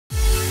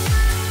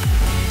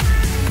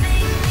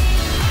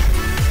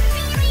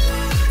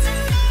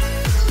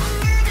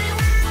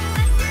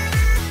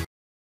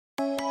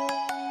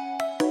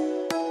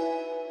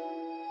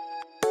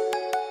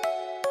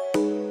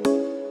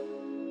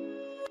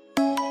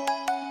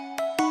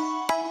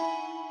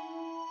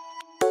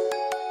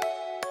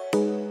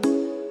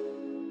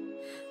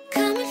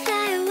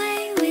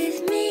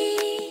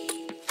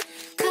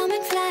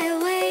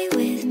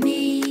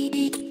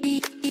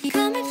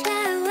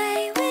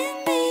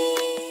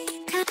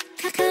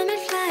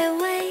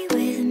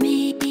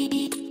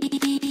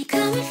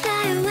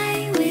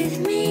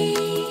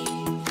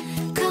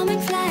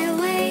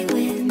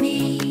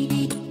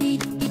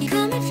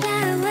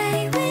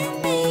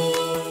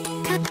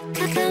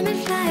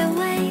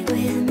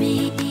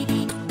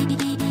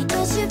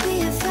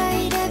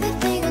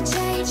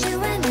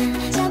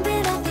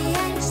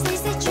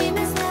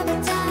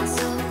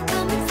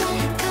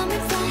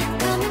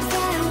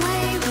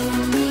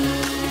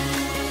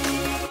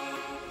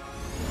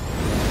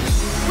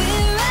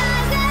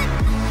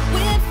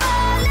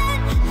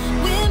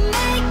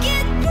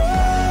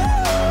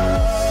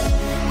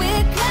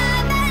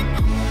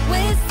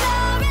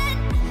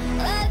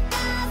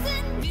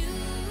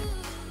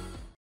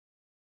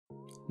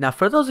Now,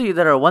 for those of you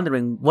that are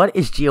wondering, what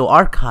is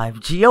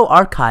GeoArchive?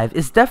 GeoArchive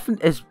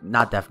is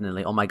not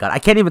definitely, oh my god, I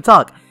can't even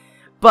talk.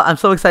 But I'm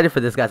so excited for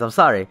this, guys, I'm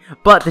sorry.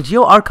 But the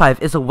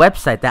GeoArchive is a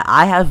website that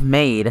I have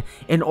made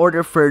in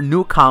order for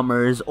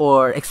newcomers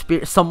or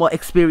somewhat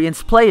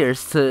experienced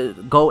players to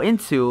go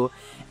into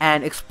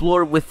and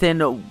explore within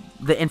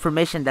the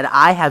information that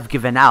I have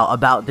given out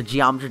about the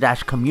Geometry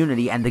Dash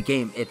community and the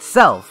game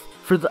itself.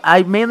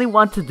 I mainly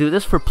want to do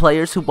this for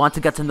players who want to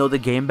get to know the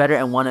game better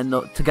and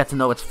want to get to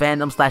know its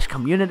fandom /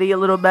 community a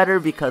little better,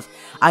 because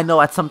I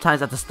know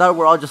sometimes at the start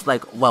we're all just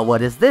like, well,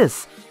 what is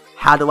this?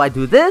 How do I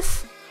do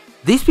this?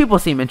 These people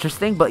seem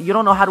interesting, but you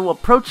don't know how to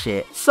approach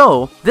it.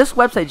 So, this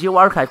website,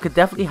 GeoArchive, could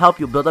definitely help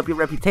you build up your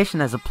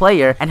reputation as a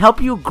player and help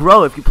you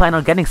grow if you plan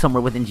on getting somewhere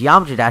within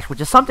Geometry Dash,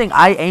 which is something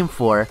I aim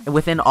for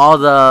within all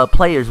the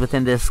players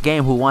within this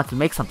game who want to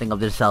make something of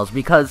themselves,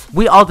 because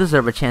we all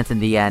deserve a chance in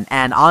the end.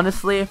 And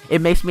honestly,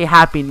 it makes me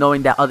happy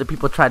knowing that other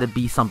people try to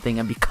be something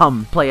and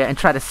become a player and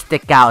try to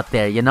stick out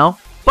there, you know?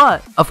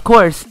 But, of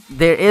course,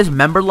 there is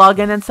member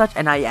login and such,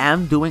 and I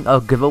am doing a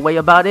giveaway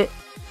about it.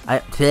 I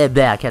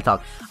can't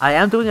talk. I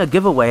am doing a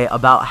giveaway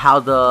about how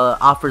the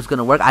offer is going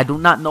to work. I do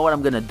not know what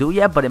I'm going to do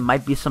yet, but it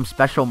might be some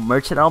special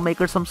merch that I'll make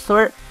or some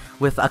sort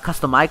with a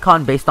custom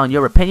icon based on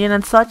your opinion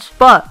and such.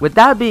 But with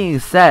that being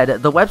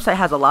said, the website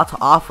has a lot to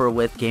offer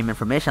with game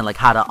information, like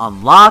how to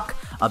unlock,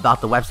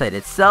 about the website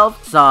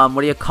itself, some,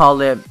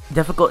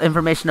 difficult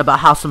information about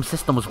how some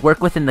systems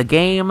work within the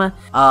game.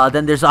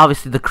 Then there's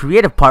obviously the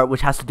creative part,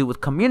 which has to do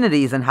with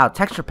communities and how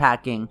texture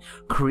packing,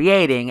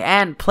 creating,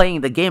 and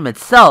playing the game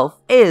itself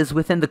is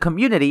within the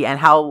community, and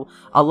how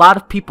a lot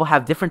of people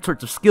have different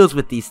sorts of skills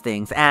with these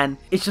things. And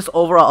it's just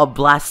overall a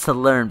blast to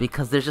learn,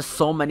 because there's just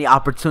so many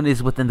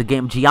opportunities within the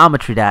game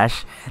Geometry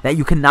Dash that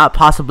you cannot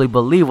possibly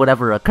believe would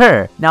ever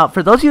occur. Now,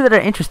 for those of you that are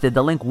interested,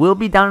 the link will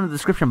be down in the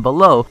description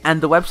below,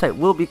 and the website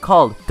will be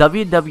called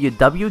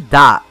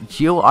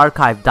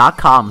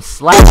www.geoarchive.com/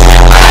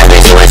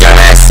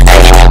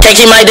 Can't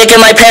keep my dick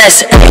in my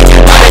pants.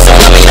 My bitch don't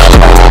love me no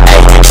more.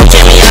 She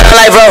kick me out of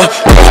life, bro.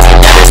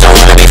 That bitch don't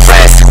wanna be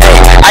friends.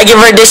 I give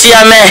her this, she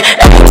a man.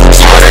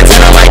 She put her